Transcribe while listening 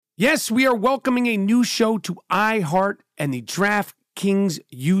Yes, we are welcoming a new show to iHeart and the DraftKings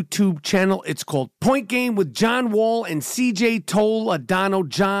YouTube channel. It's called Point Game with John Wall and CJ Toledano.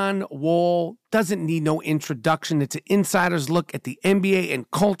 John Wall doesn't need no introduction. It's an insider's look at the NBA and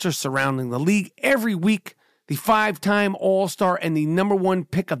culture surrounding the league. Every week, the five-time All-Star and the number one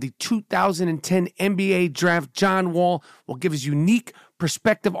pick of the 2010 NBA Draft, John Wall, will give his unique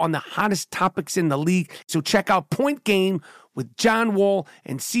perspective on the hottest topics in the league. So check out Point Game with John Wall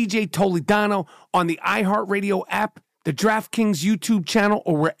and CJ Toledano on the iHeartRadio app, the DraftKings YouTube channel,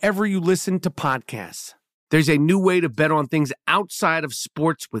 or wherever you listen to podcasts. There's a new way to bet on things outside of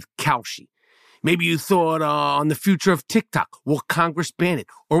sports with Kalshi. Maybe you thought on the future of TikTok. Will Congress ban it?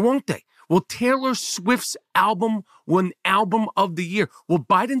 Or won't they? Will Taylor Swift's album win Album of the Year? Will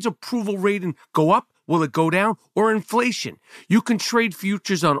Biden's approval rating go up? Will it go down? Or inflation? You can trade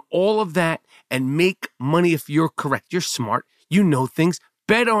futures on all of that and make money if you're correct. You're smart. You know things.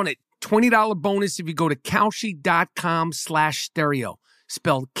 Bet on it. $20 bonus if you go to Kalshi.com/stereo.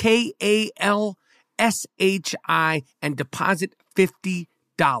 Spelled Kalshi and deposit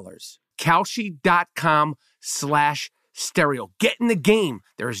 $50. Kalshi.com/stereo. Get in the game.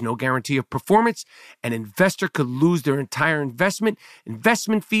 There is no guarantee of performance. An investor could lose their entire investment.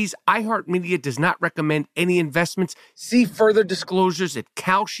 Investment fees. iHeartMedia does not recommend any investments. See further disclosures at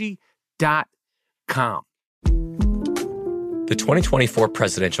Kalshi.com. The 2024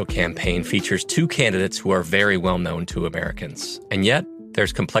 presidential campaign features two candidates who are very well known to Americans. And yet,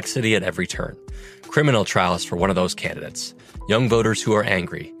 there's complexity at every turn. Criminal trials for one of those candidates. Young voters who are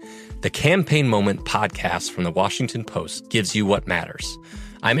angry. The Campaign Moment podcast from the Washington Post gives you what matters.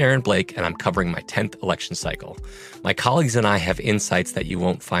 I'm Aaron Blake, and I'm covering my 10th election cycle. My colleagues and I have insights that you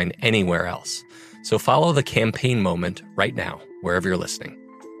won't find anywhere else. So follow The Campaign Moment right now, wherever you're listening.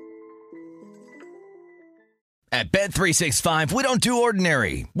 At Bet365, we don't do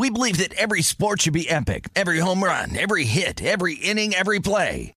ordinary. We believe that every sport should be epic. Every home run, every hit, every inning, every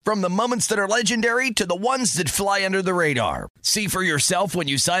play. From the moments that are legendary to the ones that fly under the radar. See for yourself when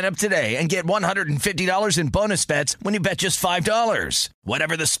you sign up today and get $150 in bonus bets when you bet just $5.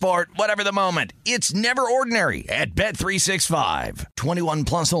 Whatever the sport, whatever the moment, it's never ordinary at Bet365. 21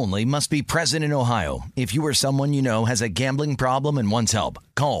 plus only. Must be present in Ohio. If you or someone you know has a gambling problem and wants help,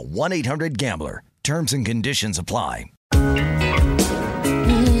 call 1-800-GAMBLER. Terms and conditions apply. All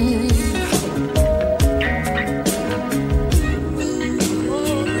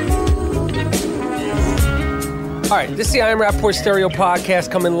right, this is the I Am Rappaport Stereo Podcast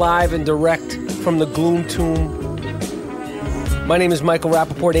coming live and direct from the Gloom Tomb. My name is Michael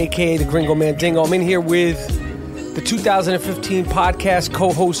Rappaport, a.k.a. the Gringo Mandingo. I'm in here with the 2015 podcast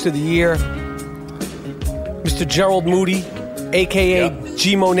co-host of the year, Mr. Gerald Moody, a.k.a.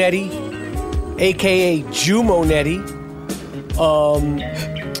 G. Monetti, a.k.a. Jew Monetti.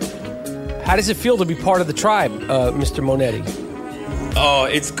 How does it feel to be part of the tribe, Mr. Monetti? Oh,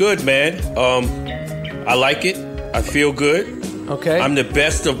 it's good, man. I like it. I feel good. Okay. I'm the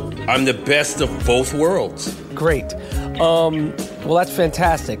best of both worlds. Great. Well, that's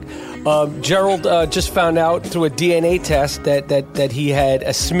fantastic. Gerald just found out through a DNA test that he had a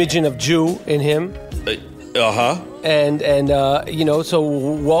smidgen of Jew in him. And you know, so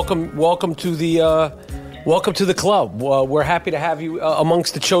welcome to the club. We're happy to have you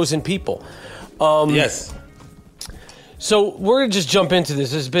amongst the chosen people. Yes. So we're gonna just jump into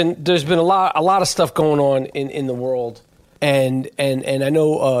this. There's been a lot of stuff going on in the world, and I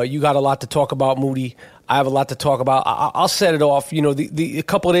know you got a lot to talk about, Moody. I have a lot to talk about. I'll set it off. You know, a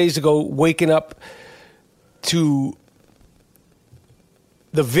couple of days ago, waking up to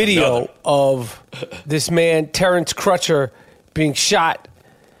the video of this man, Terrence Crutcher, being shot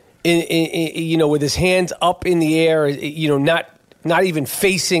in you know, with his hands up in the air, you know, not even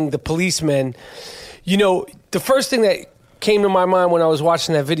facing the policemen. You know, the first thing that came to my mind when I was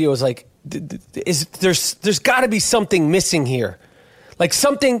watching that video was like, there's got to be something missing here. Like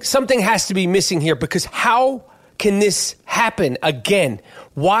something has to be missing here, because how can this happen again?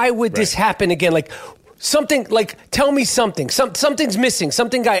 Why would this happen again? Like, something, like, tell me something. Something's missing.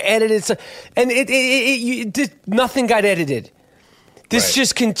 Something got edited, and nothing got edited. This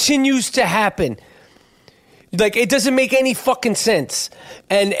just continues to happen. Like, it doesn't make any fucking sense.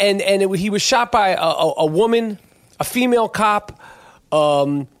 And he was shot by a woman, a female cop.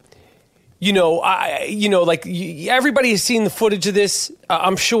 You know, like, everybody has seen the footage of this,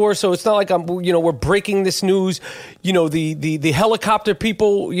 I'm sure. So it's not like we're breaking this news. You know, the helicopter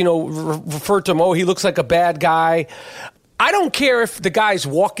people, you know, refer to him. Oh, he looks like a bad guy. I don't care if the guy's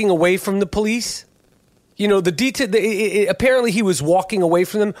walking away from the police. You know, the detail. Apparently, he was walking away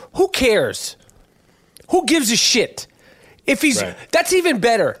from them. Who cares? Who gives a shit? If he's Right. that's even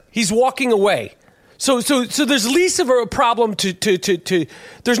better. He's walking away. So there's least of a problem to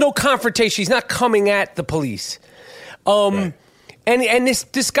there's no confrontation. He's not coming at the police. Right. And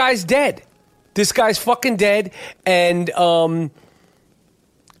this guy's dead. This guy's fucking dead, and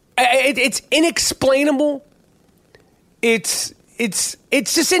it's inexplainable. It's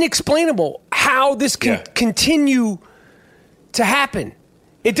just inexplainable how this can continue to happen.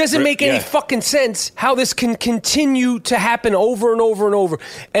 It doesn't make any fucking sense how this can continue to happen over and over and over.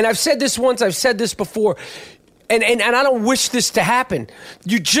 And I've said this once, I've said this before, and I don't wish this to happen.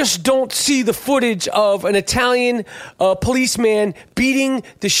 You just don't see the footage of an Italian policeman beating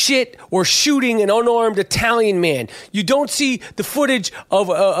the shit or shooting an unarmed Italian man. You don't see the footage of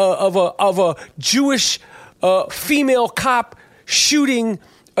a Jewish female cop shooting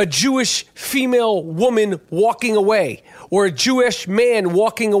a Jewish female woman walking away, or a Jewish man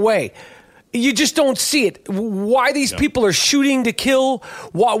walking away. You just don't see it. Why these people are shooting to kill?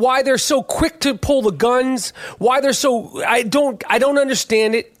 Why they're so quick to pull the guns? Why they're so? I don't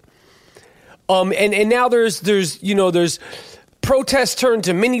understand it. And now there's protests turned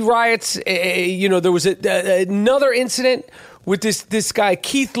to mini riots. There was another incident with this guy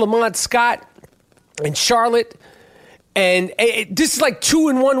Keith Lamont Scott in Charlotte. And this is like 2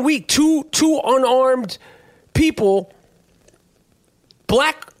 in 1 week. Two unarmed people,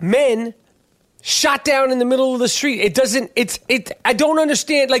 black men, shot down in the middle of the street. I don't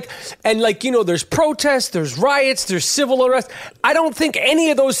understand. There's protests, there's riots, there's civil arrests. I don't think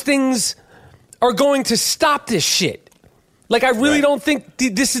any of those things are going to stop this shit. Like, I really don't think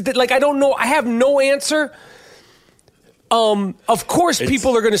this is I don't know. I have no answer. Of course,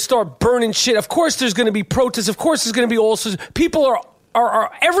 people are going to start burning shit. Of course, there's going to be protests. Of course, there's going to be all sorts. People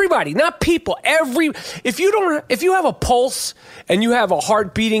are everybody, not people. If you have a pulse and you have a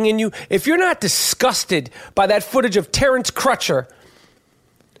heart beating in you, if you're not disgusted by that footage of Terrence Crutcher,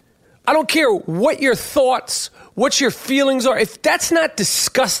 I don't care what your thoughts, what your feelings are. If that's not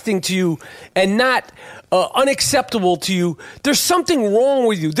disgusting to you and not unacceptable to you, there's something wrong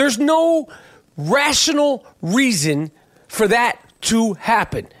with you. There's no rational reason for that to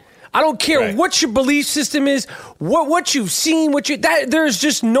happen. I don't care what your belief system is, what you've seen, there's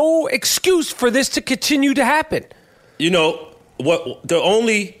just no excuse for this to continue to happen. You know, what the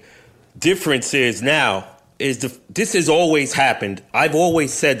only difference is now is this has always happened. I've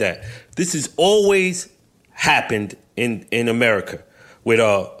always said that. This has always happened in America with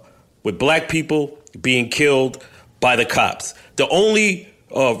black people being killed by the cops. The only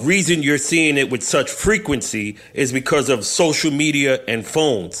reason you're seeing it with such frequency is because of social media and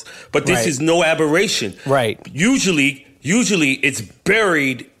phones. But this is no aberration. Right. Usually it's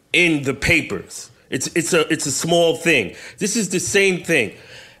buried in the papers. It's a small thing. This is the same thing.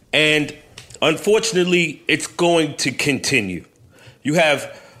 And unfortunately, it's going to continue. You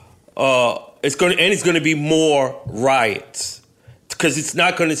have it's going to be more riots because it's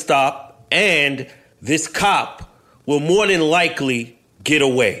not going to stop, and this cop will more than likely get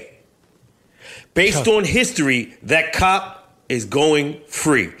away. Based on history, that cop is going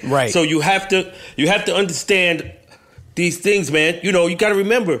free. Right. So you have to understand these things, man. You know, you got to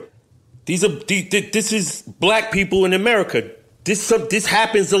remember this is black people in America. This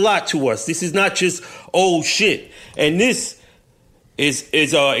happens a lot to us. This is not just old shit. And this is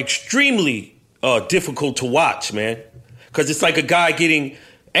extremely difficult to watch, man, because it's like a guy getting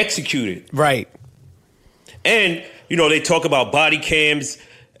executed. Right. And they talk about body cams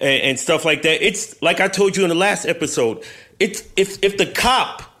and stuff like that. It's like I told you in the last episode. It's if the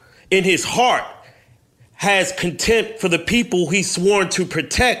cop in his heart has contempt for the people he's sworn to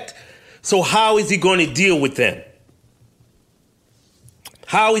protect, so how is he going to deal with them?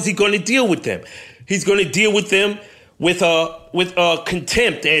 How is he going to deal with them? He's going to deal with them with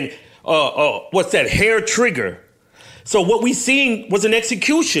contempt and what's that, hair trigger. So what we seen was an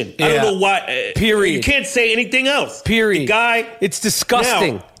execution. I don't know why. Period. You can't say anything else. Period. The guy. It's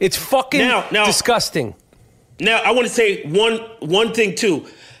disgusting. Now, it's fucking disgusting. Now, I want to say one thing, too.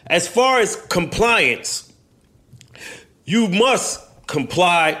 As far as compliance, you must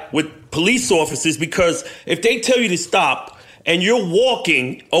comply with police officers, because if they tell you to stop and you're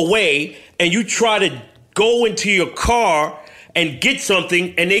walking away and you try to go into your car and get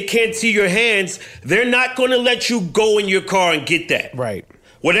something and they can't see your hands, they're not going to let you go in your car and get that. Right.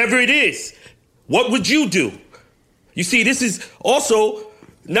 Whatever it is, what would you do? You see, this is also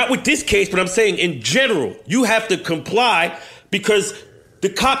not with this case, but I'm saying in general, you have to comply because the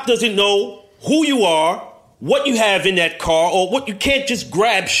cop doesn't know who you are, what you have in that car, or what you can't just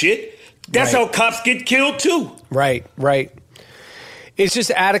grab shit. That's how cops get killed too. Right. It's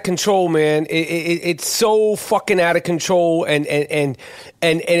just out of control, man. It's so fucking out of control, and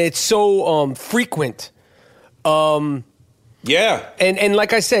it's so frequent. Yeah. And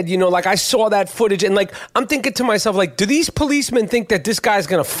like I said, like I saw that footage, and like I'm thinking to myself, like, do these policemen think that this guy's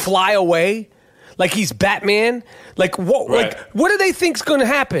gonna fly away, like he's Batman? Like what? Right. Like what do they think's gonna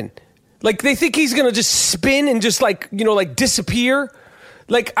happen? Like they think he's gonna just spin and just like like disappear?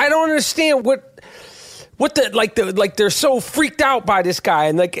 Like I don't understand what they're so freaked out by this guy,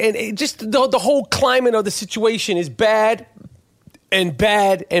 and it just the whole climate of the situation is bad and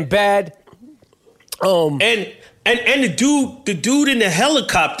bad and bad. And the dude in the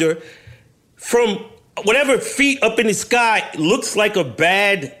helicopter from whatever feet up in the sky looks like a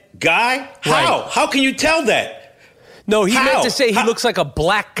bad guy. How? How can you tell that? No, he meant to say he looks like a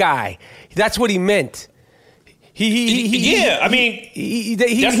black guy. That's what he meant. I mean,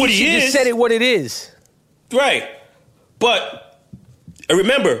 that's what he is. Just said it what it is. Right. But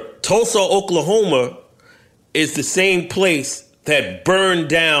remember, Tulsa, Oklahoma is the same place that burned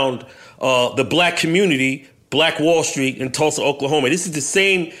down the black community, Black Wall Street in Tulsa, Oklahoma. This is the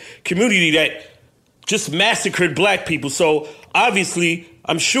same community that just massacred black people. So obviously,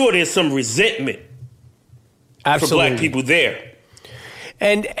 I'm sure there's some resentment for black people there.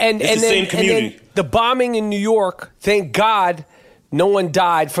 And then the bombing in New York, thank God no one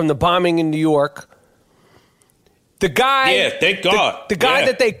died from the bombing in New York. The guy, yeah, thank God. The guy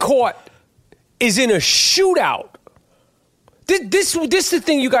that they caught is in a shootout. This is the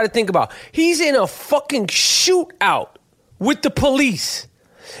thing you got to think about. He's in a fucking shootout with the police.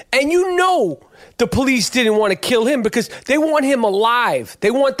 And the police didn't want to kill him because they want him alive. They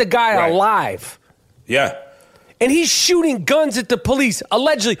want the guy alive. Yeah. And he's shooting guns at the police,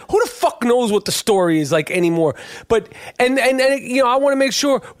 allegedly. Who the fuck knows what the story is like anymore? But, and I want to make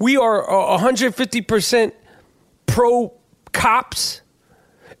sure we are 150% pro cops.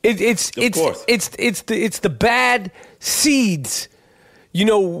 It's the bad seeds.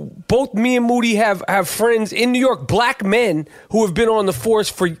 Both me and Moody have friends in New York, black men who have been on the force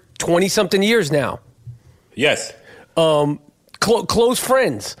for 20-something years now. Yes. Close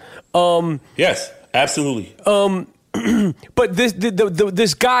friends. Yes, absolutely. But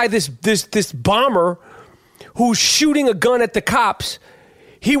this guy, this bomber who's shooting a gun at the cops,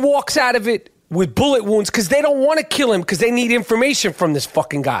 he walks out of it with bullet wounds because they don't want to kill him because they need information from this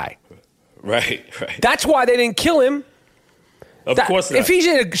fucking guy. Right. That's why they didn't kill him. Of course not. If he's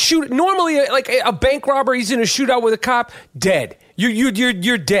in a shoot, normally like a bank robber, he's in a shootout with a cop, dead.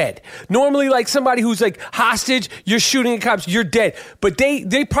 You're dead. Normally, like somebody who's like hostage, you're shooting at cops, you're dead. But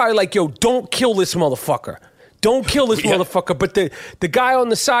they probably like, yo, don't kill this motherfucker. Don't kill this motherfucker. But the guy on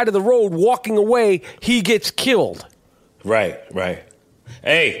the side of the road walking away, he gets killed. Right.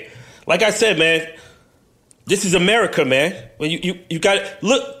 Hey, like I said, man, this is America, man. When you got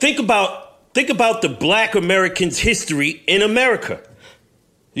look, think about the black Americans' history in America.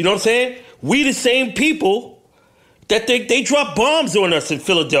 You know what I'm saying? We the same people that they dropped bombs on us in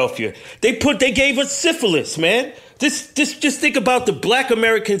Philadelphia. They gave us syphilis, man. Just think about the black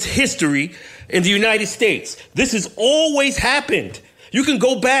Americans' history in the United States. This has always happened. You can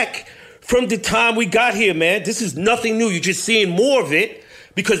go back from the time we got here, man. This is nothing new. You're just seeing more of it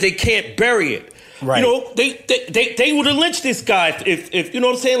because they can't bury it. Right. They would have lynched this guy if you know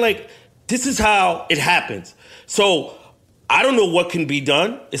what I'm saying? Like, this is how it happens. So I don't know what can be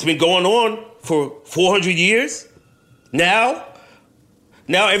done. It's been going on for 400 years. Now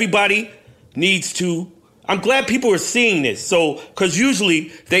everybody needs to. I'm glad people are seeing this. So, because usually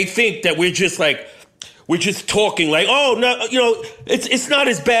they think that we're just talking like, oh no, it's not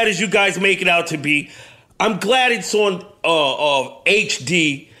as bad as you guys make it out to be. I'm glad it's on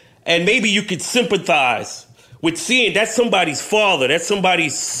HD, and maybe you could sympathize with seeing that's somebody's father, that's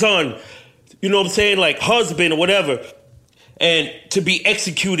somebody's son. You know what I'm saying? Like husband or whatever. And to be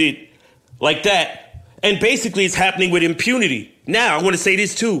executed like that. And basically it's happening with impunity. Now, I want to say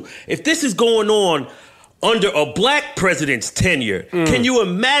this too. If this is going on under a black president's tenure, can you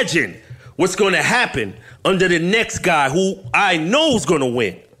imagine what's going to happen under the next guy who I know is going to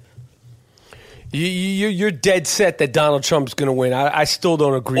win? You're dead set that Donald Trump's going to win. I still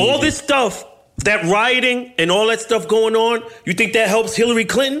don't agree with you. All this stuff, that rioting and all that stuff going on, you think that helps Hillary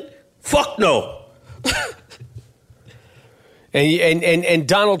Clinton? Fuck no. And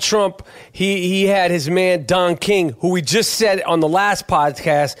Donald Trump, he had his man Don King, who we just said on the last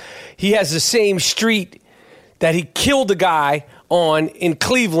podcast, he has the same street that he killed a guy on in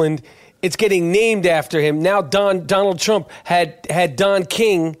Cleveland. It's getting named after him. Now Donald Trump had Don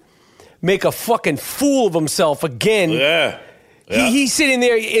King make a fucking fool of himself again. Yeah. He's sitting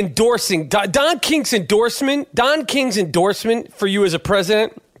there endorsing Don King's endorsement for you as a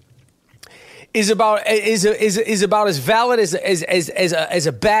president is about as valid as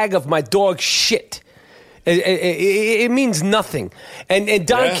a bag of my dog shit. It means nothing. And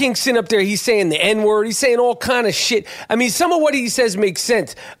Don King sitting up there, he's saying the N-word, he's saying all kind of shit. I mean, some of what he says makes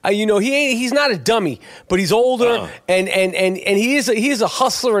sense. He's not a dummy, but he's older and he is a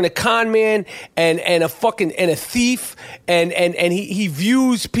hustler and a con man and a thief and he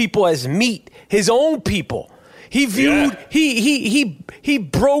views people as meat, his own people. He viewed he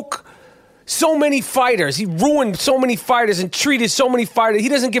broke so many fighters. He ruined so many fighters and treated so many fighters. He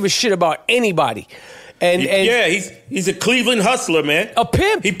doesn't give a shit about anybody. He's a Cleveland hustler, man. A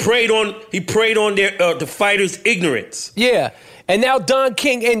pimp. He preyed on the fighters' ignorance. Yeah. And now Don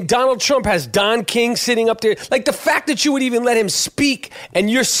King and Donald Trump has Don King sitting up there. Like the fact that you would even let him speak and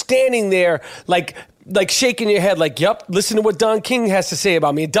you're standing there like shaking your head like, yep, listen to what Don King has to say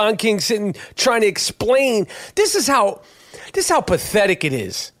about me. And Don King sitting trying to explain. This is how pathetic it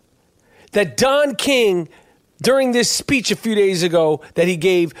is. That Don King, during this speech a few days ago that he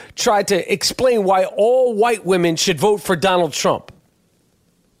gave, tried to explain why all white women should vote for Donald Trump.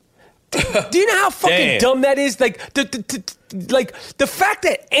 Do you know how fucking dumb that is? Like the fact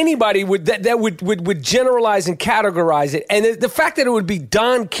that anybody would generalize and categorize it, and the fact that it would be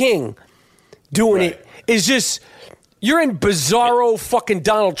Don King doing it is just, you're in bizarro fucking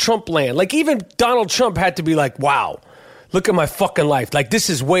Donald Trump land. Like even Donald Trump had to be like, wow, look at my fucking life. Like this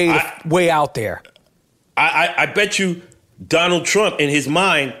is way out there. I bet you Donald Trump in his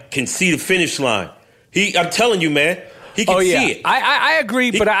mind can see the finish line. I'm telling you, man, he can see it. I agree,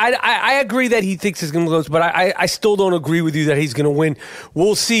 but I agree that he thinks it's going to close, but I still don't agree with you that he's going to win.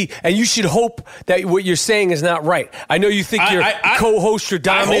 We'll see. And you should hope that what you're saying is not right. I know you think you're co-host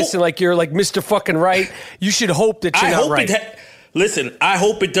Stradamus and like you're like Mr. fucking right. You should hope that you're not right. Listen, I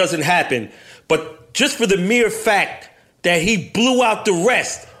hope it doesn't happen, but just for the mere fact that he blew out the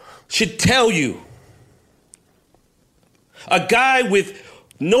rest should tell you. A guy with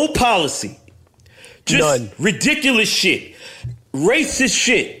no policy, just ridiculous shit, racist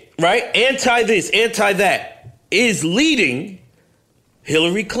shit, right? Anti this, anti that, is leading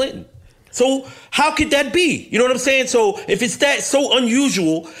Hillary Clinton. So how could that be? You know what I'm saying? So if it's that so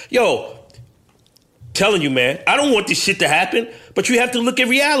unusual, telling you, man, I don't want this shit to happen, but you have to look at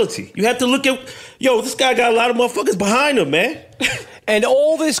reality. You have to look at, this guy got a lot of motherfuckers behind him, man. And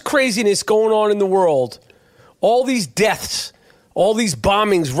all this craziness going on in the world, all these deaths, all these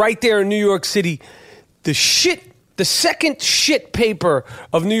bombings right there in New York City, the second shit paper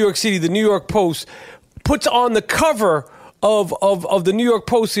of New York City, the New York Post, puts on the cover of the New York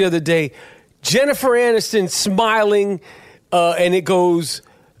Post the other day, Jennifer Aniston smiling, and it goes,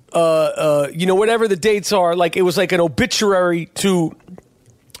 whatever the dates are, like it was like an obituary to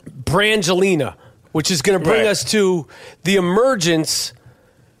Brangelina, which is going to bring us to the emergence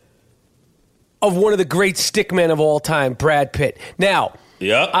of one of the great stickmen of all time, Brad Pitt. Now,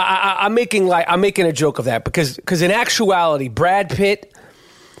 I'm making a joke of that because in actuality, Brad Pitt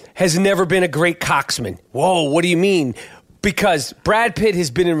has never been a great coxman. Whoa, what do you mean? Because Brad Pitt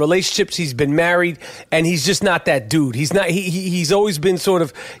has been in relationships, he's been married, and he's just not that dude. He's not. He's always been sort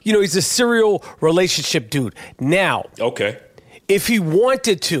of, he's a serial relationship dude. Now, if he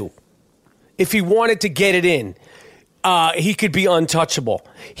wanted to get it in, he could be untouchable.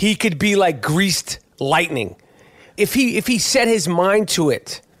 He could be like greased lightning. If he set his mind to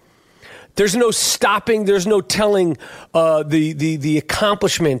it, there's no stopping. There's no telling the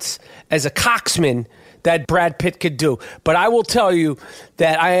accomplishments as a coxman that Brad Pitt could do. But I will tell you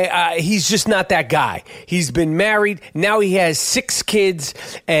that he's just not that guy. He's been married. Now he has 6 kids,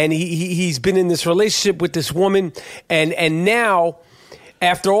 and he's been in this relationship with this woman, and now,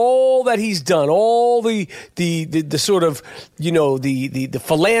 after all that he's done, all the sort of, the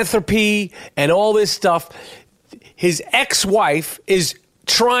philanthropy and all this stuff, his ex-wife is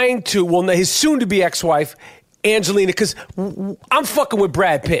trying to, his soon-to-be ex-wife, Angelina, because I'm fucking with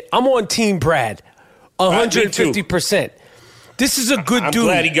Brad Pitt. I'm on Team Brad, 150%. This is a good dude. I'm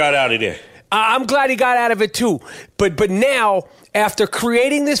glad he got out of there. I'm glad he got out of it too. But now, after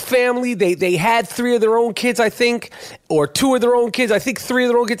creating this family, they had 3 of their own kids, I think, or 2 of their own kids. I think 3 of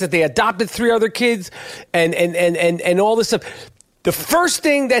their own kids. That they adopted 3 other kids, and all this stuff. The first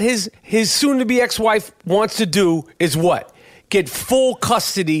thing that his soon-to-be ex-wife wants to do is what? Get full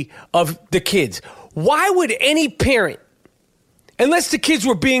custody of the kids. Why would any parent, unless the kids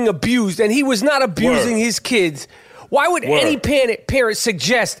were being abused, and he was not abusing his kids, Why would any parent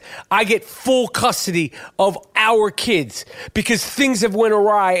suggest I get full custody of our kids because things have went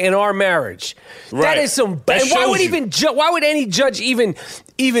awry in our marriage? Right. That is some. That and why would shows why would any judge even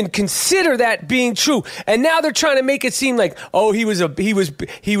consider that being true? And now they're trying to make it seem like, oh, he was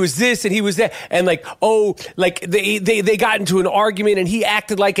this and he was that, and like, oh, like they got into an argument and he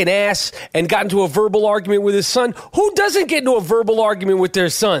acted like an ass and got into a verbal argument with his son. Who doesn't get into a verbal argument with their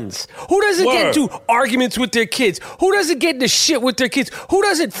sons? Who doesn't get into arguments with their kids? Who doesn't get into shit with their kids? Who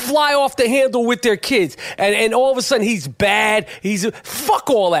doesn't fly off the handle with their kids? And all of a sudden he's bad. Fuck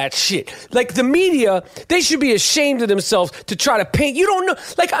all that shit. Like the media, they should be ashamed of themselves to try to paint. You don't know.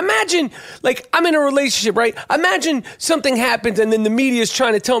 Like imagine, like I'm in a relationship, right? Imagine something happens and then the media is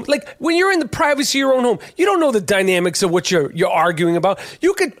trying to tell them. Like when you're in the privacy of your own home, you don't know the dynamics of what you're arguing about.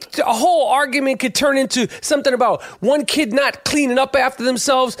 A whole argument could turn into something about one kid not cleaning up after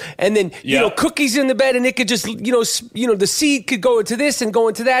themselves, and then you know cookies in the bed, and it could just the seed could go into this and go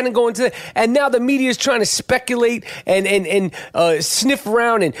into that and go into that, and now the media is trying to speculate and sniff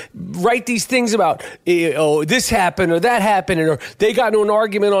around and write these things about this happened or that happened, or they got into an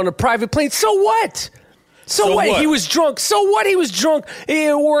argument on a private plane. So what? So what? He was drunk. So what? He was drunk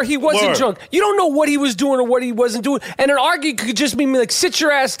or he wasn't drunk. You don't know what he was doing or what he wasn't doing. And an argument could just be like, sit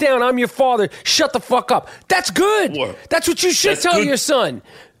your ass down. I'm your father. Shut the fuck up. That's good. That's what you should tell your son.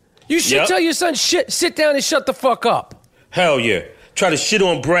 You should tell your son, sit down and shut the fuck up. Hell yeah. Try to shit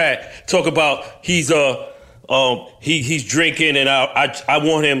on Brad. Talk about he's drinking and I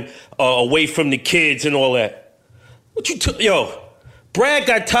want him away from the kids and all that. Brad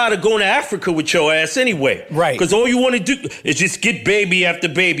got tired of going to Africa with your ass anyway. Right. Because all you want to do is just get baby after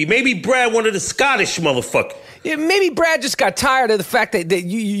baby. Maybe Brad wanted a Scottish motherfucker. Yeah, maybe Brad just got tired of the fact that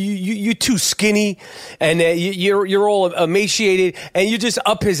you're too skinny and you're all emaciated and you just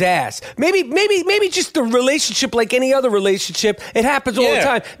up his ass. Maybe just the relationship, like any other relationship, it happens all the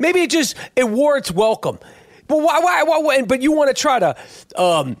time. Maybe it wore its welcome. But why? But you want to try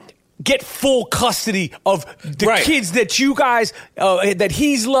to get full custody of the kids that you guys, that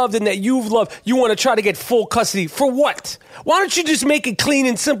he's loved and that you've loved. You want to try to get full custody for what? Why don't you just make it clean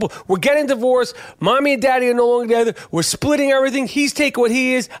and simple? We're getting divorced. Mommy and daddy are no longer together. We're splitting everything. He's taking what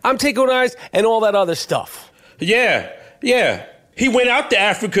he is. I'm taking what I is, and all that other stuff. Yeah. He went out to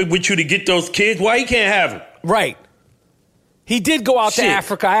Africa with you to get those kids. Why he can't have them? Right. He did go out to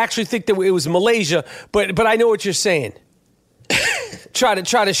Africa. I actually think that it was Malaysia, but I know what you're saying. Try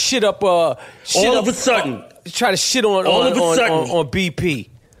to shit up. All of a sudden, try to shit on BP.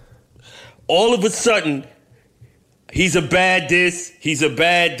 All of a sudden, he's a bad this. He's a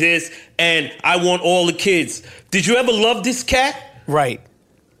bad this, and I want all the kids. Did you ever love this cat? Right.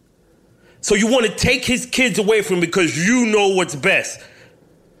 So you want to take his kids away from him because you know what's best.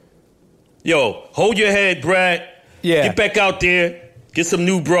 Yo, hold your head, Brad. Yeah. Get back out there. Get some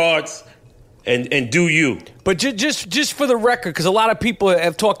new broads. And do you. But just for the record, because a lot of people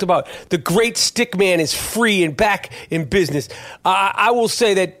have talked about the great stick man is free and back in business. I will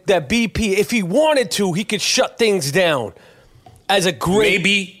say that BP, if he wanted to, he could shut things down as a great...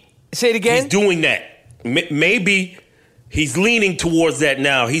 Maybe... Say it again? He's doing that. Maybe he's leaning towards that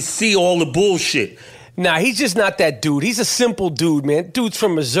now. He see all the bullshit. Nah, he's just not that dude. He's a simple dude, man. Dude's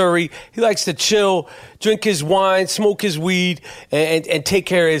from Missouri. He likes to chill, drink his wine, smoke his weed, and take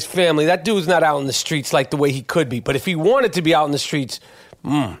care of his family. That dude's not out in the streets like the way he could be. But if he wanted to be out in the streets,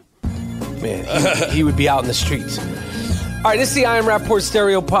 man, he would be out in the streets. All right, this is the I Am Rapaport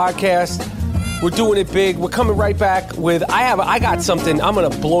Stereo Podcast. We're doing it big. We're coming right back with, I got something. I'm going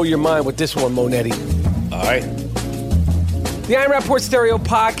to blow your mind with this one, Monetti. All right. The I Am Rapaport Stereo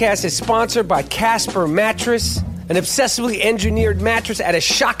Podcast is sponsored by Casper Mattress, an obsessively engineered mattress at a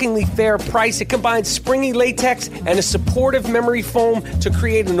shockingly fair price. It combines springy latex and a supportive memory foam to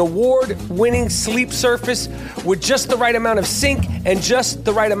create an award-winning sleep surface with just the right amount of sink and just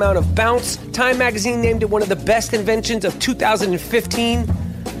the right amount of bounce. Time Magazine named it one of the best inventions of 2015.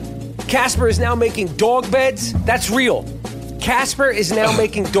 Casper is now making dog beds. That's real. Casper is now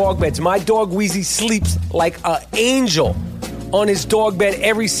making dog beds. My dog Wheezy sleeps like an angel on his dog bed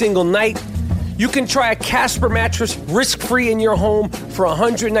every single night. You can try a Casper mattress risk-free in your home for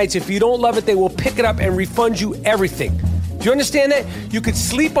 100 nights. If you don't love it, they will pick it up and refund you everything. Do you understand that? You could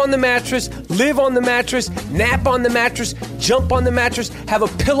sleep on the mattress, live on the mattress, nap on the mattress, jump on the mattress, have a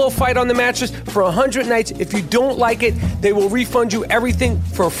pillow fight on the mattress for 100 nights. If you don't like it, they will refund you everything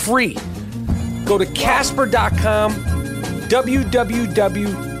for free. Go to Casper.com,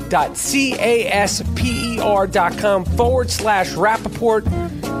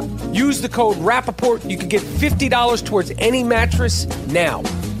 www.casper.com/Rapaport. Use the code Rapaport. You can get $50 towards any mattress now.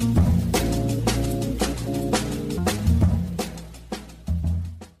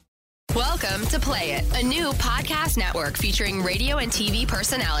 to Play It, a new podcast network featuring radio and TV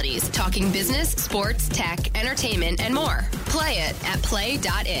personalities talking business, sports, tech, entertainment, and more. Play it at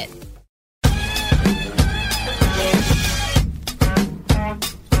play.it.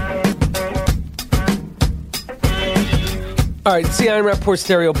 All right, it's the Iron Rapport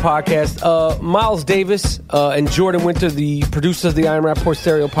Stereo podcast. Miles Davis and Jordan Winter, the producers of the Iron Rapport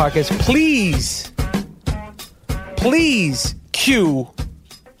Stereo podcast, please cue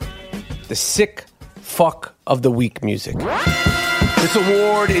the Sick Fuck of the Week music. This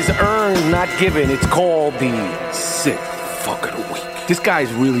award is earned, not given. It's called the Sick Fuck of the Week. This guy's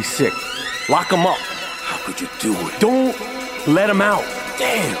really sick. Lock him up. How could you do it? Don't let him out.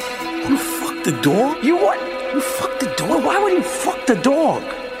 Damn. You fucked the dog? You what? You fucked the dog? Why would you fuck the dog?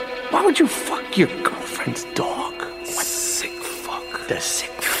 Why would you fuck your girlfriend's dog? What? Sick fuck. The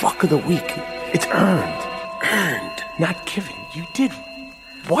sick fuck of the week. It's earned. Earned. Not given. You did.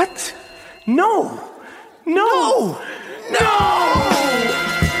 What? No.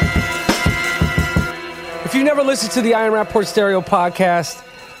 If you've never listened to the Iron Rapport Stereo podcast,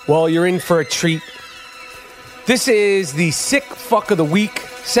 well, you're in for a treat. This is the Sick Fuck of the Week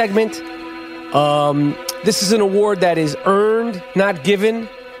segment. This is an award that is earned, not given.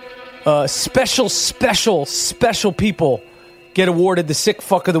 Special people get awarded the Sick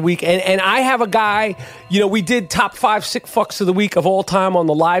Fuck of the Week. And I have a guy, we did top 5 Sick Fucks of the Week of all time on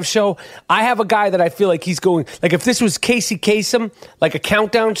the live show. I have a guy that I feel like he's going, like if this was Casey Kasem, like a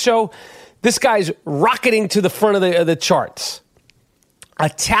countdown show, this guy's rocketing to the front of the charts. A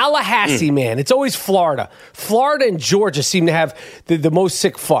Tallahassee man. It's always Florida. Florida and Georgia seem to have the most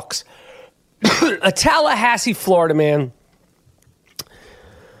sick fucks. A Tallahassee, Florida man.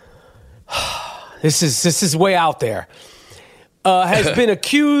 This is way out there. Has been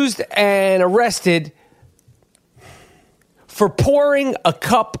accused and arrested for pouring a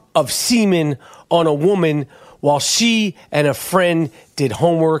cup of semen on a woman while she and a friend did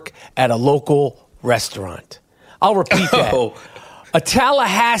homework at a local restaurant. I'll repeat that. A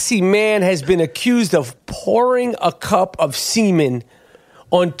Tallahassee man has been accused of pouring a cup of semen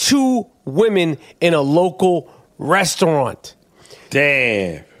on 2 women in a local restaurant.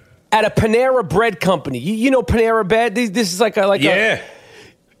 Damn. At a Panera Bread company. You know Panera Bread? This is like a...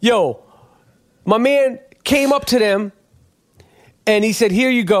 Yo, my man came up to them and he said, "Here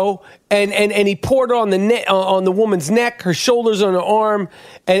you go." And he poured it on the woman's neck, her shoulders, on her arm,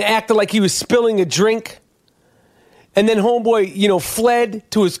 and acted like he was spilling a drink. And then homeboy, fled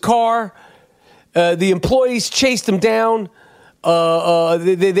to his car. The employees chased him down.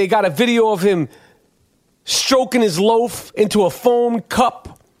 They got a video of him stroking his loaf into a foam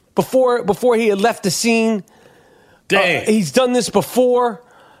cup before he had left the scene. Damn. He's done this before.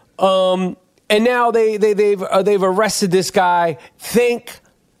 And now they've arrested this guy. Thank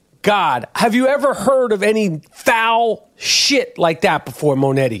God. Have you ever heard of any foul shit like that before,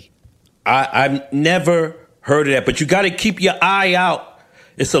 Monetti? I've never heard of that, but you got to keep your eye out.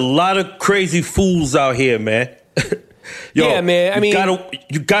 It's a lot of crazy fools out here, man. Yo, yeah, man.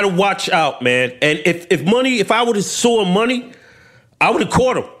 You gotta watch out, man. And if I would have saw money, I would have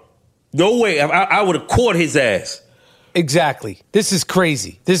caught him. No way. I would have caught his ass. Exactly. This is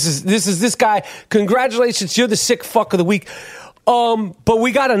crazy. This is this guy. Congratulations, you're the Sick Fuck of the Week. But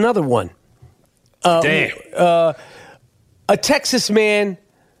we got another one. Damn. A Texas man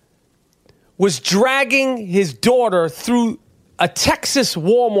was dragging his daughter through a Texas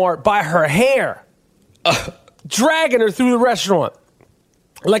Walmart by her hair. Dragging her through the restaurant.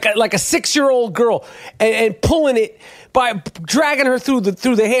 Like a 6-year-old girl. And pulling it by dragging her through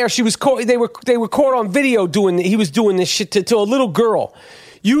the hair. She was caught. They were caught on video he was doing this shit to a little girl.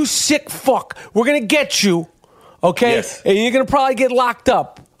 You sick fuck. We're gonna get you, okay? Yes. And you're gonna probably get locked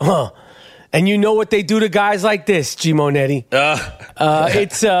up. And you know what they do to guys like this, G Monetti.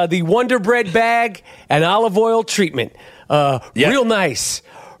 It's the Wonder Bread bag and olive oil treatment. Real nice,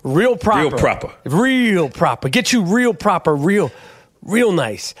 real proper. Real proper. Get you real proper, real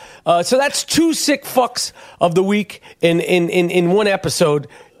nice. So that's 2 sick fucks of the week in one episode.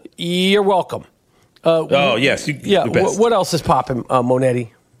 You're welcome. Yes. Yeah. What else is popping,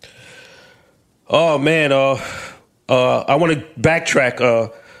 Monetti? Oh man. I want to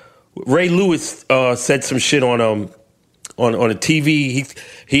backtrack. Ray Lewis said some shit on a TV.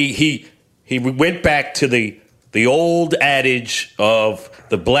 He went back to the old adage of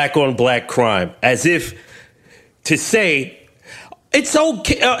the black on black crime, as if to say it's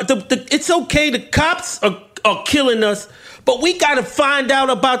okay. It's okay. The cops are killing us, but we got to find out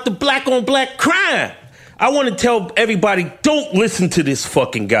about the black on black crime. I want to tell everybody: don't listen to this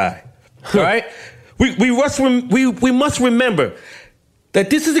fucking guy. All right, we must remember. that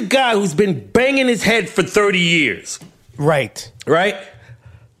this is a guy who's been banging his head for 30 years. Right. Right?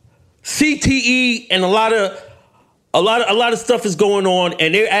 CTE and a lot of stuff is going on,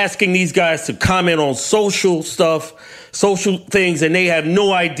 and they're asking these guys to comment on social stuff, social things, and they have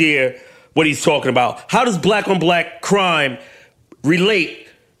no idea what he's talking about. How does black on black crime relate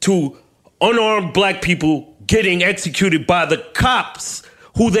to unarmed black people getting executed by the cops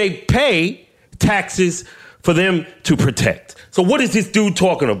who they pay taxes for them to protect? So what is this dude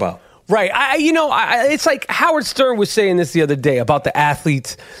talking about? Right. It's like Howard Stern was saying this the other day about the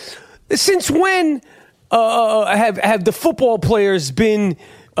athletes. Since when have the football players been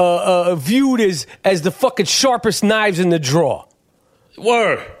viewed as the fucking sharpest knives in the drawer?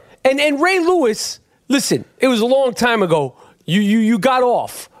 Word. And Ray Lewis, listen, it was a long time ago. You got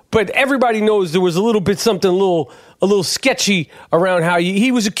off, but everybody knows there was a little bit something a little sketchy around how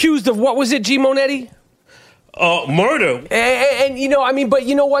he was accused of, what was it, G. Monetti? Murder. And but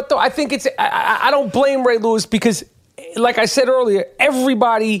you know what though? I think I don't blame Ray Lewis because, like I said earlier,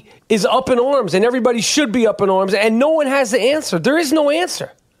 everybody is up in arms and everybody should be up in arms and no one has the answer. There is no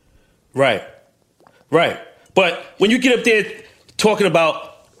answer. Right. But when you get up there talking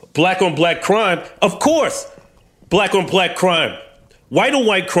about black on black crime, of course, black on black crime, white on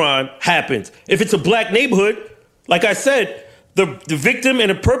white crime happens. If it's a black neighborhood, like I said, the victim and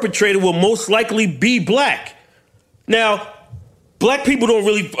the perpetrator will most likely be black. Now, black people don't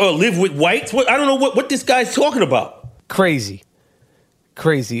really live with whites. I don't know what this guy's talking about. Crazy.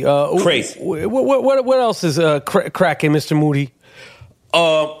 Crazy. What else is cracking, Mr. Moody?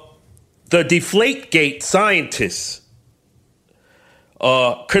 The Deflategate scientists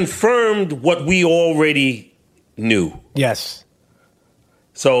confirmed what we already knew. Yes.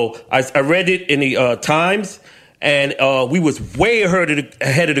 So I read it in the Times, and we was way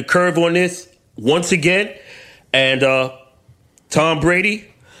ahead of the curve on this once again. And Tom Brady,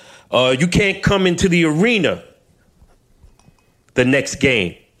 you can't come into the arena the next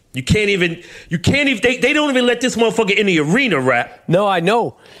game. You can't even, they don't even let this motherfucker in the arena, Rap. No, I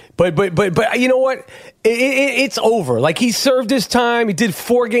know. But you know what? It's over. Like, he served his time. He did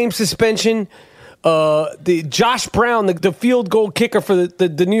 4-game suspension. The Josh Brown, the field goal kicker for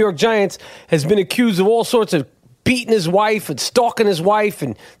the New York Giants, has been accused of all sorts of beating his wife and stalking his wife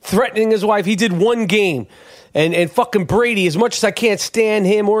and threatening his wife. He did 1 game. And fucking Brady, as much as I can't stand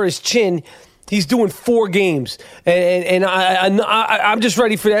him or his chin, he's doing 4 games. And I'm just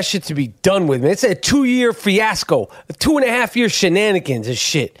ready for that shit to be done with, man. It's a 2-year fiasco, a 2.5-year shenanigans and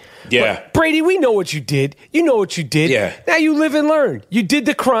shit. Yeah. But Brady, we know what you did. You know what you did. Yeah. Now you live and learn. You did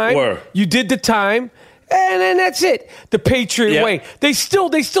the crime. Word. You did the time. And then that's it. The Patriot way. They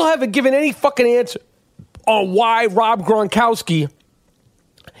still haven't given any fucking answer on why Rob Gronkowski,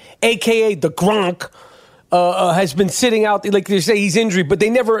 a.k.a. the Gronk, has been sitting out. Like they say he's injured, but they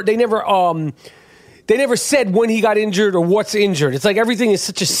never said when he got injured or what's injured. It's like everything is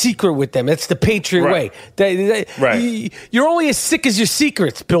such a secret with them. It's the Patriot way. Right. You're only as sick as your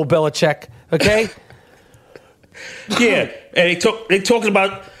secrets, Bill Belichick. Okay. Yeah, and they talking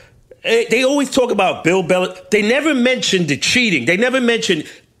about. They always talk about Bill Belichick. They never mentioned the cheating. They never mentioned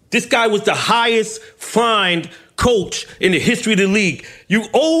this guy was the highest fined coach in the history of the league. You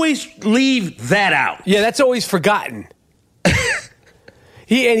always leave that out. Yeah, that's always forgotten.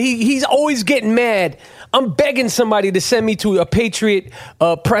 He's always getting mad. I'm begging somebody to send me to a Patriot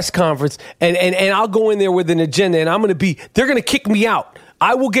press conference, and I'll go in there with an agenda, and they're going to kick me out.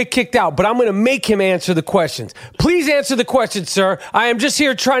 I will get kicked out, but I'm going to make him answer the questions. Please answer the questions, sir. I am just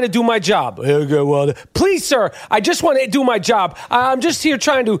here trying to do my job. Okay, well, please, sir, I just want to do my job. I'm just here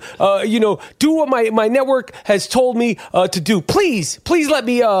trying to, do what my network has told me to do. Please let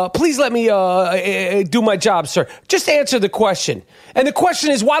me do my job, sir. Just answer the question. And the question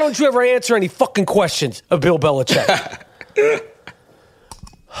is, why don't you ever answer any fucking questions of Bill Belichick?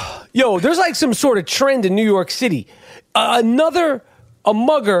 Yo, there's like some sort of trend in New York City. A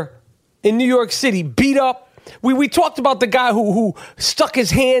mugger in New York City beat up. We talked about the guy who stuck his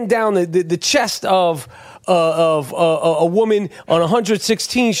hand down the chest of a woman on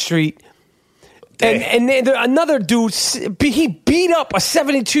 116th Street. And then another dude, he beat up a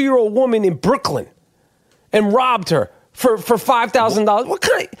 72-year-old woman in Brooklyn and robbed her for $5,000. What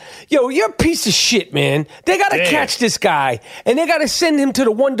kind of... Yo, you're a piece of shit, man. They got to catch this guy, and they got to send him to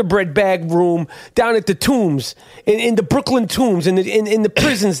the Wonder Bread bag room down at the Tombs, in the Brooklyn Tombs, in the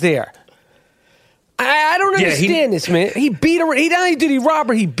prisons there. I don't understand this, man. He beat her. Not only did he rob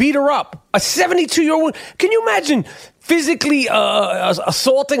her, he beat her up. A 72-year-old woman. Can you imagine physically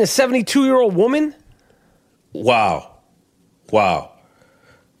assaulting a 72-year-old woman? Wow.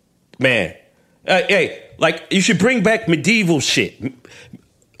 Man. Hey, Like, you should bring back medieval shit.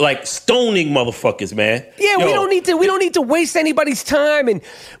 Like stoning motherfuckers, man. Yeah, we don't need to waste anybody's time, and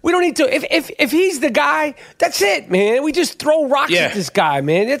we don't need to. If he's the guy, that's it, man. We just throw rocks at this guy,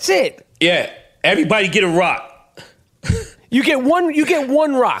 man. That's it. Yeah, everybody get a rock. You get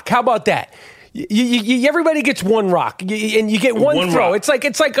one rock. How about that? Everybody gets one rock, and you get one throw. Rock. It's like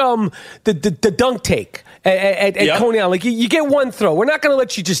the dunk take at Coney Island. Like you get one throw. We're not going to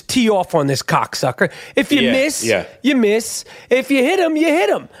let you just tee off on this cocksucker. If you miss, you miss. If you hit him, you hit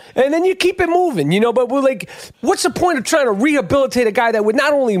him, and then you keep it moving. You know. But we're like, what's the point of trying to rehabilitate a guy that would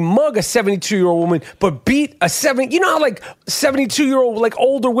not only mug a 72-year-old woman but beat a 70? You know how like 72-year-old like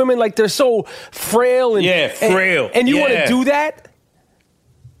older women, like they're so frail and frail, and you want to do that?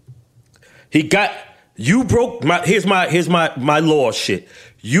 You broke here's my law shit.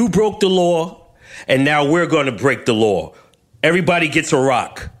 You broke the law, and now we're going to break the law. Everybody gets a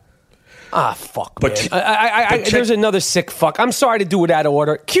rock. Ah, fuck, man. There's another sick fuck. I'm sorry to do it out of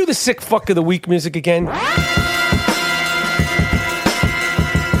order. Cue the sick fuck of the week music again.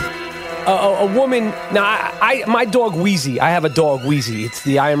 A woman, now my dog Wheezy, I have a dog Wheezy. It's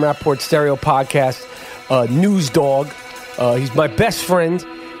the I Am Rapport Stereo podcast news dog. He's my best friend.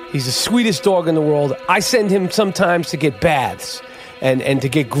 He's the sweetest dog in the world. I send him sometimes to get baths and to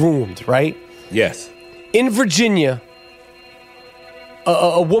get groomed, right? Yes. In Virginia,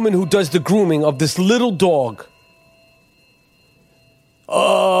 a woman who does the grooming of this little dog,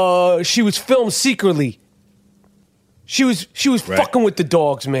 she was filmed secretly. She was fucking with the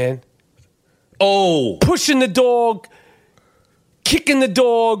dogs, man. Oh. Pushing the dog, kicking the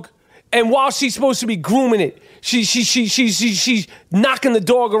dog, and while she's supposed to be grooming it, she's knocking the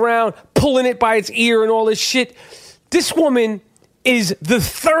dog around, pulling it by its ear and all this shit. This woman is the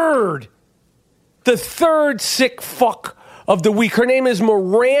third sick fuck of the week. Her name is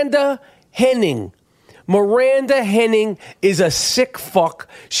Miranda Henning. Miranda Henning is a sick fuck.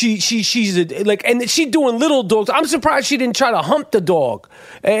 She's and she's doing little dogs. I'm surprised she didn't try to hump the dog.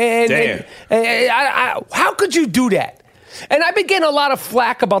 Damn. How could you do that? And I've been getting a lot of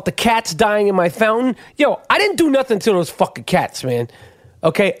flack about the cats dying in my fountain. Yo, I didn't do nothing to those fucking cats, man.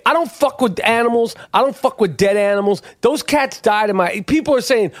 Okay? I don't fuck with animals. I don't fuck with dead animals. Those cats died in my... People are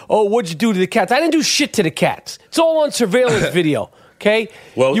saying, oh, what'd you do to the cats? I didn't do shit to the cats. It's all on surveillance video. Okay?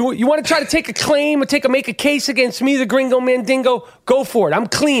 Well, you want to try to take a claim or make a case against me, the Gringo Mandingo? Go for it. I'm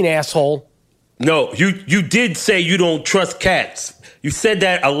clean, asshole. No, you did say you don't trust cats. You said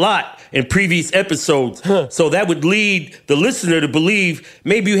that a lot in previous episodes. So that would lead the listener to believe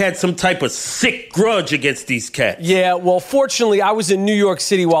maybe you had some type of sick grudge against these cats. Yeah, well, fortunately, I was in New York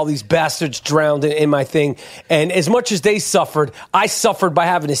City while these bastards drowned in my thing. And as much as they suffered, I suffered by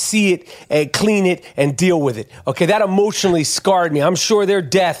having to see it and clean it and deal with it. Okay, that emotionally scarred me. I'm sure their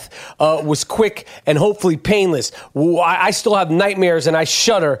death was quick and hopefully painless. I still have nightmares and I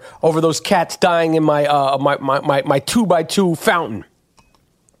shudder over those cats dying in my 2x2 fountain.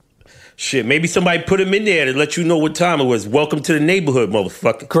 Shit, maybe somebody put him in there to let you know what time it was. Welcome to the neighborhood,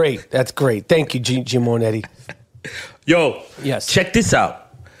 motherfucker. Great. That's great. Thank you, Jim Monetti. Yo, yes. Check this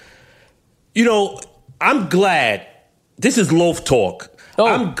out. You know, I'm glad. This is loaf talk. Oh.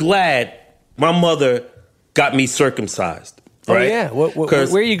 I'm glad my mother got me circumcised. Right? Oh, yeah.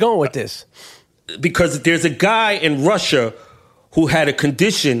 Where are you going with this? Because there's a guy in Russia who had a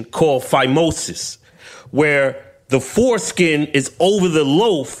condition called phimosis, where the foreskin is over the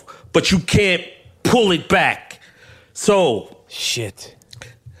loaf, but you can't pull it back. So, shit.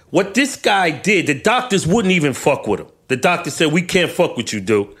 What this guy did, the doctors wouldn't even fuck with him. The doctor said, we can't fuck with you,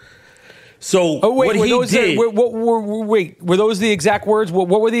 Duke. So, what he did... Wait, were those the exact words? What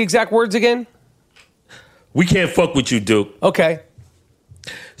were the exact words again? We can't fuck with you, Duke. Okay.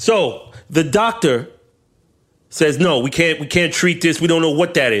 So, the doctor says, no, we can't treat this. We don't know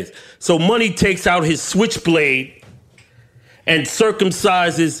what that is. So, Money takes out his switchblade and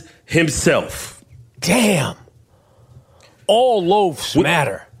circumcises himself. Damn. All loaves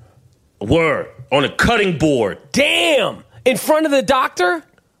matter. Word. On a cutting board. Damn. In front of the doctor?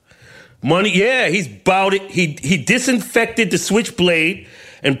 Money, yeah, he's bowed it. He disinfected the switchblade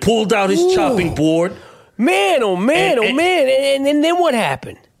and pulled out his chopping board. Man, oh man, and then what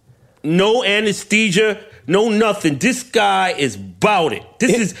happened? No anesthesia, no nothing. This guy is bout it.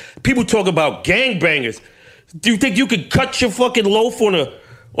 This is, people talk about gangbangers. Do you think you could cut your fucking loaf on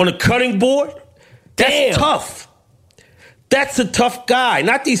a cutting board? That's tough. That's a tough guy.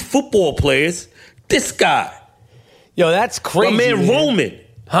 Not these football players. This guy. Yo, that's crazy. My man Roman.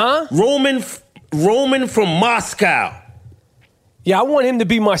 Huh? Roman from Moscow. Yeah, I want him to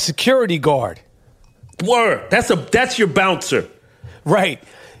be my security guard. Word. That's your bouncer. Right.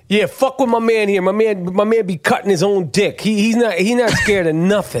 Yeah, fuck with my man here. My man be cutting his own dick. He's not scared of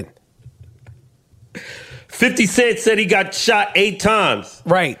nothing. 50 Cent said he got shot 8 times.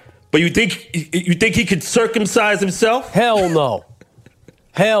 Right. But you think he could circumcise himself? Hell no.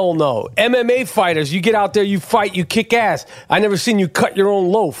 Hell no. MMA fighters, you get out there, you fight, you kick ass. I never seen you cut your own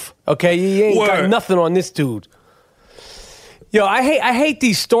loaf. Okay, you ain't got nothing on this dude. Yo, I hate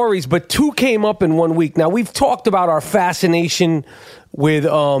these stories, but 2 came up in 1 week. Now, we've talked about our fascination with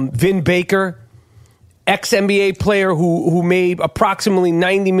Vin Baker, ex-NBA player who made approximately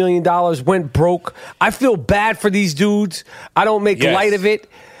 $90 million, went broke. I feel bad for these dudes. I don't make light of it.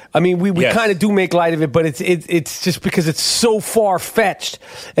 I mean, we kind of do make light of it, but it's just because it's so far-fetched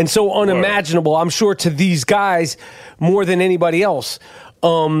and so unimaginable, I'm sure, to these guys more than anybody else.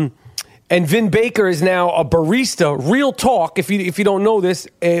 And Vin Baker is now a barista. Real talk, if you don't know this,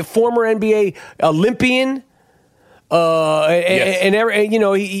 a former NBA Olympian. And you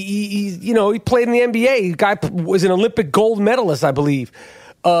know he played in the NBA. The guy was an Olympic gold medalist, I believe.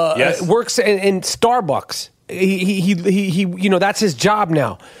 Works in Starbucks. He you know, that's his job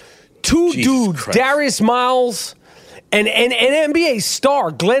now. Two Jesus dudes, Christ. Darius Miles and NBA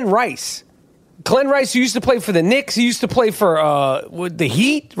star Glenn Rice. Glenn Rice, who used to play for the Knicks, he used to play for the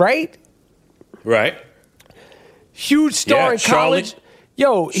Heat, right? Right. Huge star in college. Charlotte.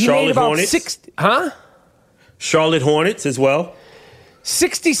 Yo, he Charlotte made about Hornets. Charlotte Hornets as well.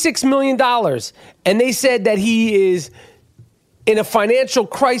 $66 million. And they said that he is in a financial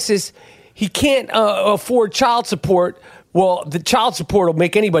crisis. He can't afford child support. Well, the child support will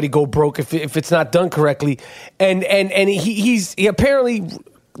make anybody go broke if it's not done correctly. And he's apparently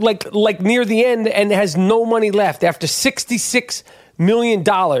like near the end and has no money left after $66 million.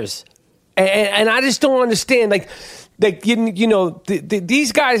 And I just don't understand.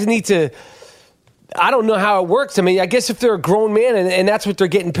 These guys need to. I don't know how it works. I mean, I guess if they're a grown man and that's what they're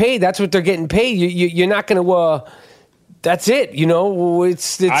getting paid, that's what they're getting paid. You're not going to. That's it. You know,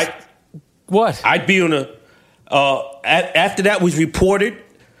 it's what? I'd be on a. After that was reported,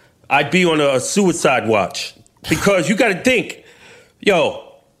 I'd be on a suicide watch because you got to think,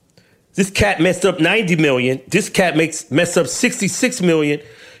 yo, this cat messed up $90 million. This cat messed up $66 million.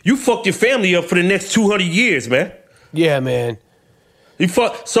 You fucked your family up for the next 200 years, man. Yeah, man.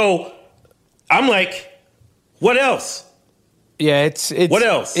 So I'm like, what else? Yeah, it's what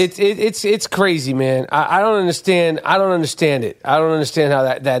else? It's crazy, man. I don't understand. I don't understand it. I don't understand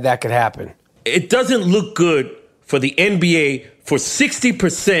how that could happen. It doesn't look good for the NBA for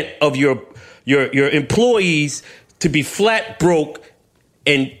 60% of your employees to be flat broke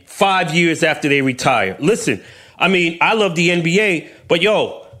and 5 years after they retire. Listen, I mean, I love the NBA, but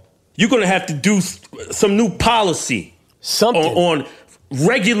yo, you're going to have to do some new policy. Something. On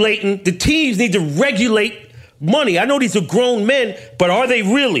regulating. The teams need to regulate money. I know these are grown men, but are they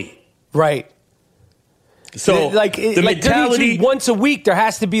really? Right. So the mentality once a week there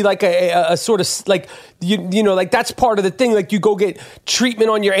has to be like a sort of like you know, like that's part of the thing. Like you go get treatment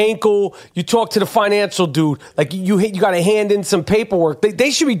on your ankle, you talk to the financial dude, like you got to hand in some paperwork.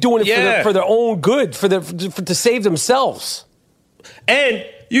 They should be doing it for their own good, to save themselves. And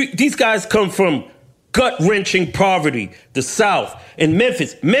these guys come from gut-wrenching poverty, the South, and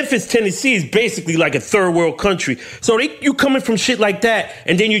Memphis. Memphis, Tennessee is basically like a third world country. So you coming from shit like that,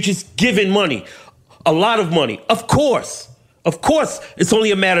 and then you're just giving money. A lot of money. Of course, it's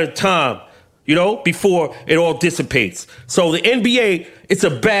only a matter of time, you know, before it all dissipates. So the NBA, it's a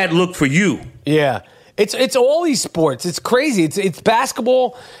bad look for you. Yeah. It's all these sports. It's crazy. It's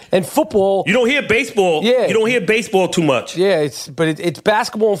basketball and football. You don't hear baseball. Yeah. You don't hear baseball too much. Yeah, it's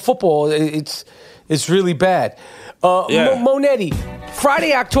basketball and football. It's really bad. Monetti,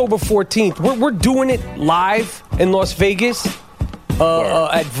 Friday, October 14th, we're doing it live in Las Vegas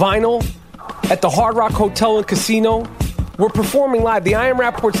at Vinyl at the Hard Rock Hotel and Casino. We're performing live. The I Am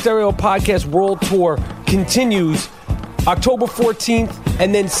Rappaport Stereo Podcast World Tour continues October 14th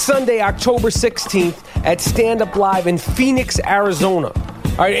and then Sunday, October 16th at Stand Up Live in Phoenix, Arizona.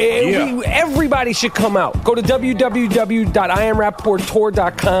 All right, everybody should come out. Go to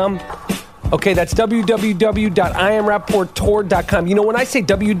www.iamrapporttour.com. Okay, that's www.iamrapporttour.com. You know, when I say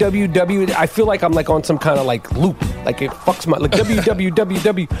www, I feel like I'm like on some kind of like loop. Like it fucks my like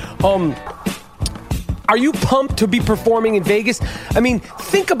www. Are you pumped to be performing in Vegas? I mean,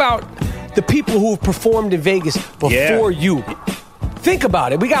 think about the people who have performed in Vegas before you. Think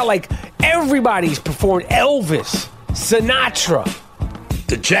about it. We got like everybody's performed. Elvis, Sinatra,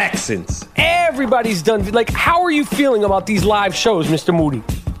 the Jacksons. Everybody's done. Like, how are you feeling about these live shows, Mr. Moody?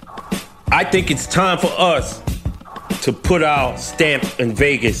 I think it's time for us to put our stamp in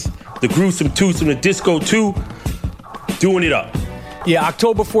Vegas. The Gruesome Twosome, the Disco 2, doing it up. Yeah,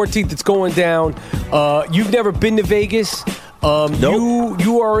 October 14th, it's going down. You've never been to Vegas. Nope.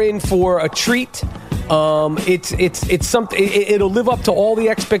 You are in for a treat. It's something. It'll live up to all the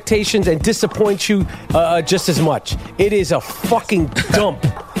expectations and disappoint you just as much. It is a fucking dump.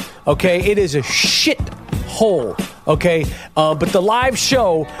 Okay, it is a shit hole. Okay, but the live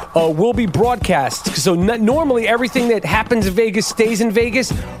show will be broadcast. So normally everything that happens in Vegas stays in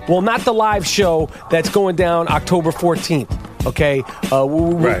Vegas. Well, not the live show that's going down October 14th. Okay,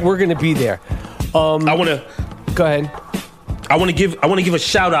 we're going to be there. I want to go ahead. I want to give a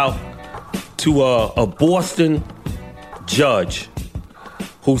shout out to a Boston judge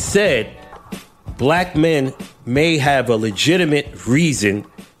who said black men may have a legitimate reason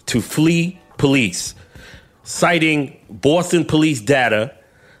to flee police, citing Boston police data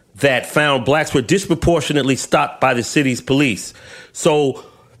that found blacks were disproportionately stopped by the city's police. So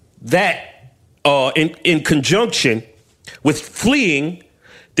that in conjunction with fleeing,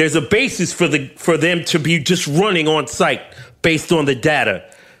 there's a basis for them to be just running on site based on the data.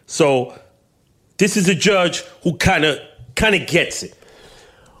 So this is a judge who kind of gets it.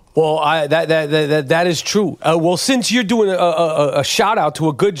 Well, that is true. Well, since you're doing a shout out to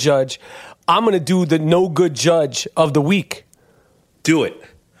a good judge, I'm going to do the no good judge of the week. Do it.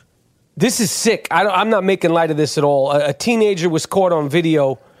 This is sick. I'm not making light of this at all. A teenager was caught on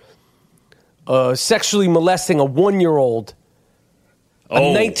video sexually molesting a 1-year-old, a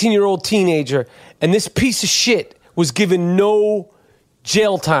 19-year-old teenager, and this piece of shit was given no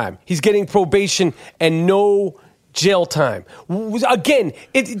jail time. He's getting probation and no jail time. Again,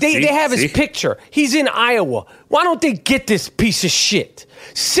 they have his picture. He's in Iowa. Why don't they get this piece of shit?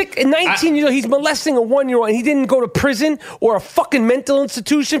 19 years old, he's molesting a 1-year-old, and he didn't go to prison or a fucking mental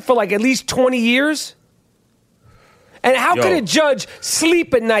institution for like at least 20 years? And how could a judge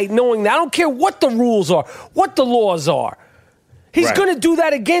sleep at night knowing that? I don't care what the rules are, what the laws are. He's going to do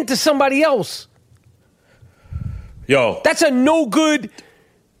that again to somebody else. Yo. That's a no good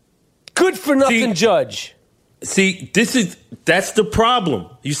for nothing judge. See, that's the problem.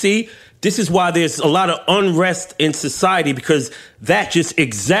 You see, this is why there's a lot of unrest in society, because that just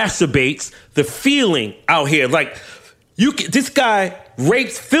exacerbates the feeling out here. Like, this guy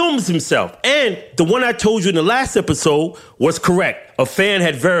films himself. And the one I told you in the last episode was correct. A fan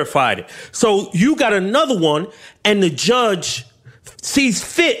had verified it. So you got another one, and the judge sees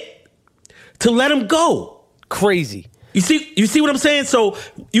fit to let him go. Crazy. You see what I'm saying? So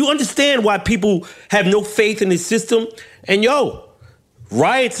you understand why people have no faith in the system. And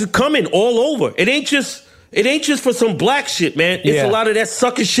riots are coming all over. It ain't just for some black shit, man. It's a lot of that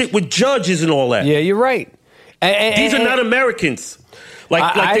sucker shit with judges and all that. Yeah, you're right. These are not Americans.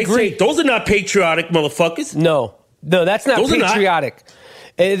 Like they agree. say, those are not patriotic motherfuckers. No, that's not patriotic.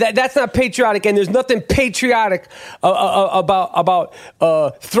 That's not patriotic, and there's nothing patriotic about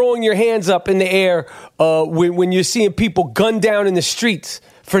throwing your hands up in the air when you're seeing people gunned down in the streets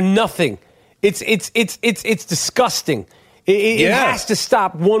for nothing. It's disgusting. It has to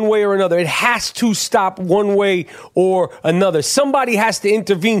stop one way or another. It has to stop one way or another. Somebody has to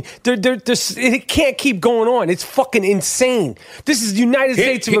intervene. It can't keep going on. It's fucking insane. This is the United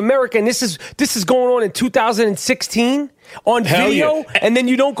States of America, and this is going on in 2016 on video, and then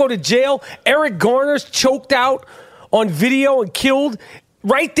you don't go to jail. Eric Garner's choked out on video and killed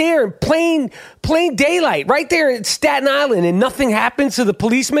right there in plain daylight, right there in Staten Island, and nothing happens to the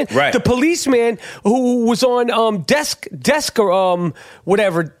policeman. Right. The policeman who was on desk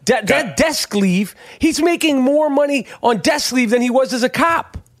leave, he's making more money on desk leave than he was as a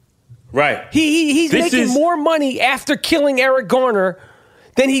cop. Right. He's making more money after killing Eric Garner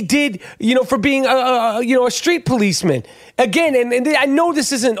than he did, for being a street policeman. Again, and I know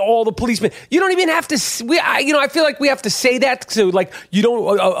this isn't all the policemen. You don't even have to. I feel like we have to say that so like you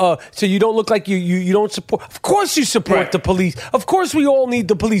don't so you don't look like you don't support. Of course you support the police. Of course we all need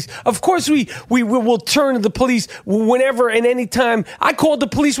the police. Of course we will turn to the police whenever and any time. I called the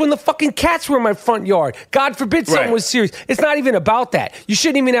police when the fucking cats were in my front yard. God forbid something was serious. It's not even about that. You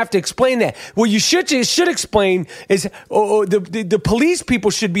shouldn't even have to explain that. What you should explain is the police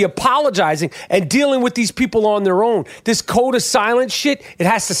people should be apologizing and dealing with these people on their own. This code of silence shit, it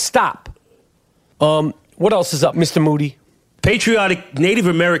has to stop. What else is up, Mr. Moody? Patriotic Native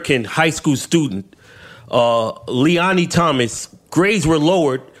American high school student Leonie Thomas, grades were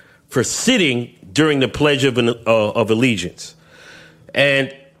lowered for sitting during the Pledge of Allegiance.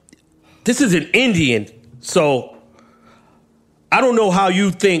 And this is an Indian, so I don't know how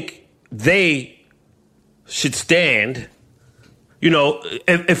you think they should stand.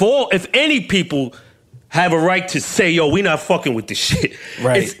 If any people have a right to say, "Yo, we not fucking with this shit,"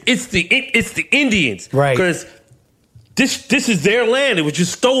 right? It's the Indians, right? Because This is their land. It was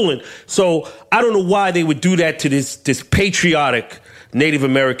just stolen. So I don't know why they would do that to this patriotic Native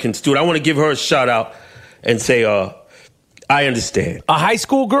American student. I want to give her a shout out and say, I understand. A high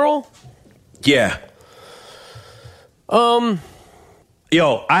school girl? Yeah. Yo,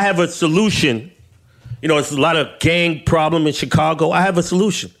 I have a solution. You know, it's a lot of gang problem in Chicago. I have a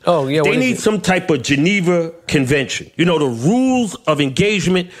solution. Oh, yeah. They need some type of Geneva Convention. You know, the rules of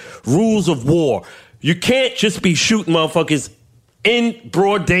engagement, rules of war. You can't just be shooting motherfuckers in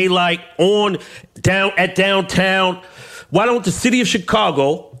broad daylight at downtown. Why don't the city of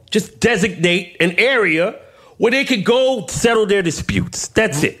Chicago just designate an area where they could go settle their disputes?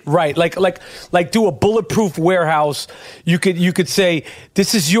 That's it. Right, like do a bulletproof warehouse. You could say,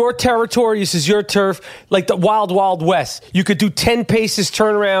 this is your territory, this is your turf, like the Wild Wild West. You could do 10 paces,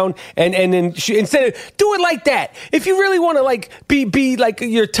 turn around, and then instead of do it like that. If you really want to like be like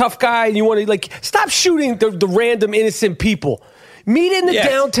you're a tough guy and you want to like stop shooting the random innocent people. Meet in the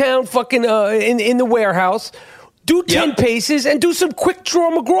downtown fucking in the warehouse. Do 10 paces and do some quick draw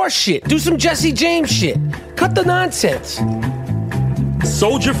McGraw shit. Do some Jesse James shit. Cut the nonsense.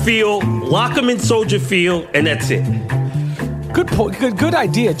 Soldier Field, lock them in Soldier Field, and that's it. Good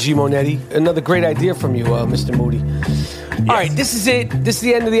idea, G. Monetti. Another great idea from you, Mr. Moody. Yes. All right, this is it. This is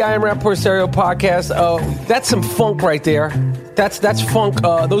the end of the I Am Rapaport Stereo podcast. That's some funk right there. That's funk.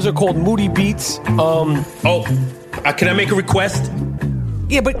 Those are called Moody Beats. Can I make a request?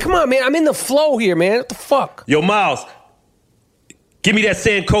 Yeah, but come on, man. I'm in the flow here, man. What the fuck? Yo, Miles, give me that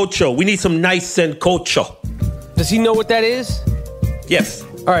Sancocho. We need some nice Sancocho. Does he know what that is? Yes.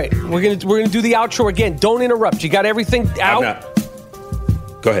 All right, we're gonna do the outro again. Don't interrupt. You got everything out?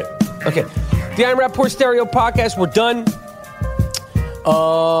 Go ahead. Okay. The I Am Rapaport Stereo podcast. We're done.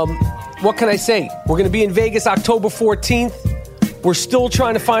 What can I say? We're gonna be in Vegas October 14th. We're still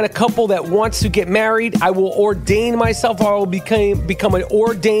trying to find a couple that wants to get married. I will ordain myself. I will become an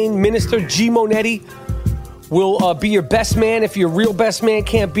ordained minister. G. Monetti will be your best man if your real best man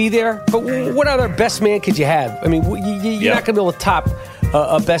can't be there. But what other best man could you have? I mean, you're not going to be able to top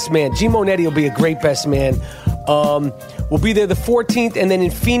a best man. G. Monetti will be a great best man. We'll be there the 14th, and then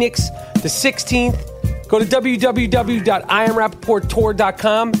in Phoenix, the 16th. Go to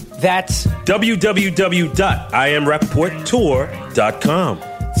www.IamRapaportTour.com. That's www.IamRapaportTour.com.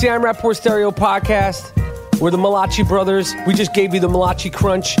 It's the I Am Rapaport Stereo podcast. We're the Malachi Brothers. We just gave you the Malachi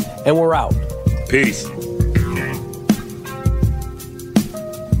Crunch, and we're out. Peace.